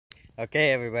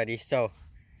Okay, everybody, so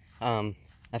I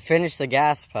finished the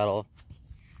gas pedal.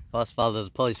 First of all, there's a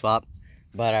pulley swap,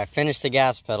 but I finished the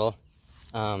gas pedal.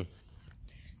 As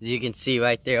you can see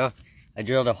right there, I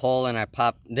drilled a hole and I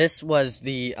popped. This was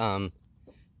the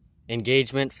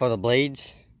engagement for the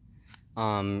blades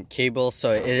cable,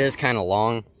 so it is kind of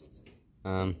long.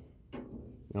 Open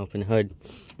the hood.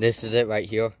 This is it right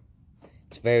here.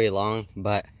 It's very long,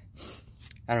 but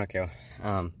I don't care.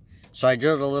 So I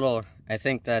drilled a little, I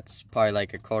think that's probably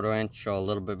like a 1/4 inch or a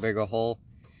little bit bigger hole,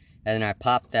 and then I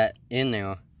popped that in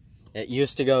there. It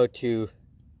used to go to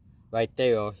right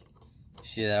there.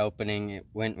 See that opening? It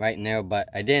went right in there, but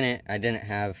I didn't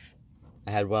have,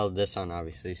 I had welded this on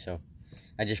obviously, so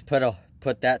I just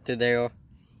put that to there,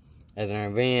 and then I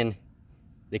ran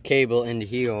the cable into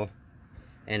here,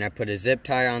 and I put a zip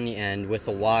tie on the end with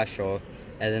a washer,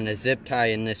 and then a zip tie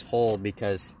in this hole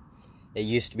because it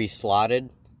used to be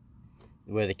slotted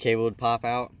where the cable would pop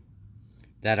out.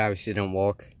 That obviously didn't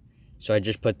work, so I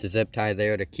just put the zip tie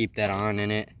there to keep that on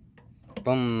in it.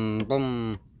 Boom,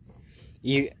 boom.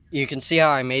 You can see how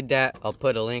I made that. I'll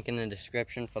put a link in the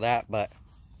description for that, but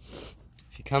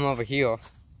if you come over here,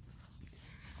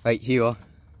 right here,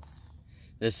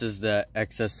 this is the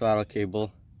excess throttle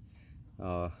cable,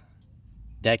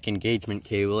 deck engagement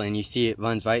cable, and you see it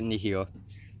runs right into here.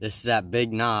 This is that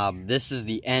big knob. This is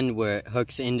the end where it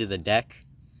hooks into the deck,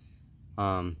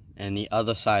 and the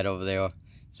other side over there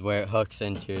is where it hooks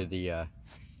into the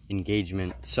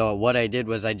engagement. So what I did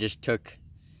was I just took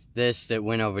this that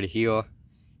went over to here,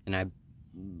 and I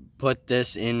put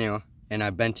this in there, and I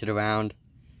bent it around,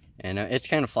 and it's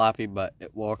kind of floppy, but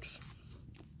it works.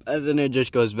 And then it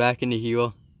just goes back into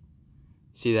here.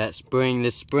 See that spring?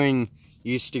 This spring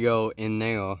used to go in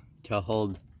there to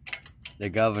hold the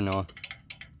governor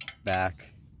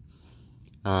back,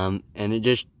 and it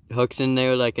just hooks in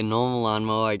there like a normal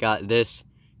lawnmower. I got this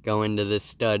going to this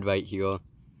stud right here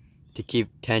to keep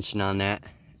tension on that,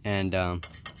 and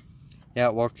yeah,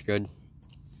 it works good.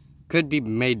 Could be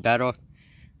made better,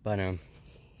 but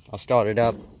I'll start it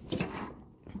up.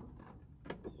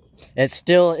 It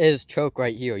still is choke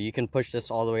right here. You can push this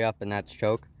all the way up and that's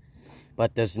choke,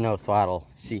 but there's no throttle.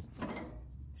 See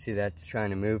that's trying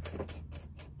to move.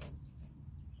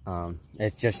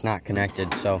 It's just not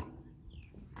connected, so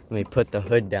let me put the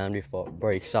hood down before it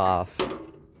breaks off.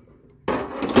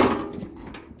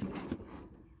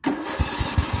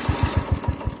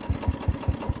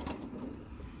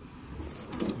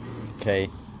 Okay.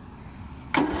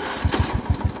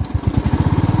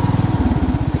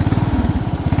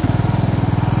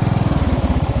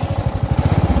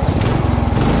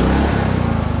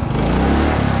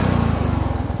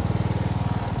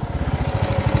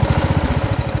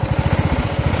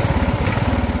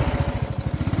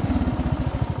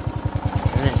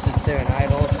 And it sits there and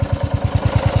idles.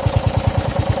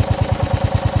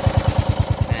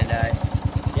 And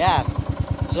yeah,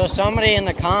 so somebody in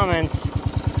the comments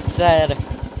said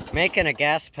making a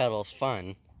gas pedal is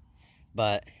fun,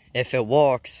 but if it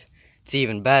works, it's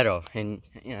even better. And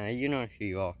you know who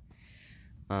you are.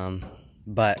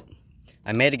 But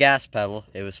I made a gas pedal.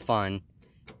 It was fun,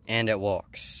 and it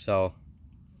works. So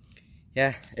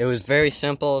yeah, it was very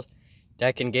simple.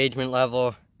 Deck engagement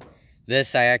level.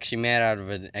 This I actually made out of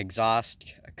an exhaust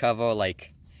cover,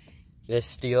 like this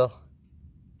steel,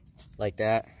 like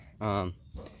that.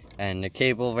 And the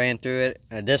cable ran through it.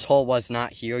 This hole was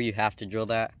not here. You have to drill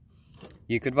that.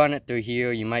 You could run it through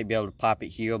here. You might be able to pop it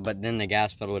here, but then the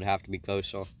gas pedal would have to be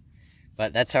closer.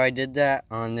 But that's how I did that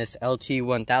on this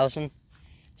LT1000.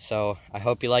 So I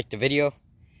hope you liked the video,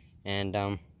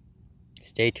 and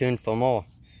stay tuned for more.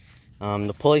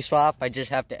 The pulley swap, I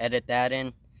just have to edit that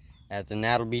in, and then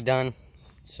that'll be done.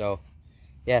 So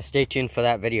yeah, stay tuned for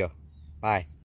that video. Bye.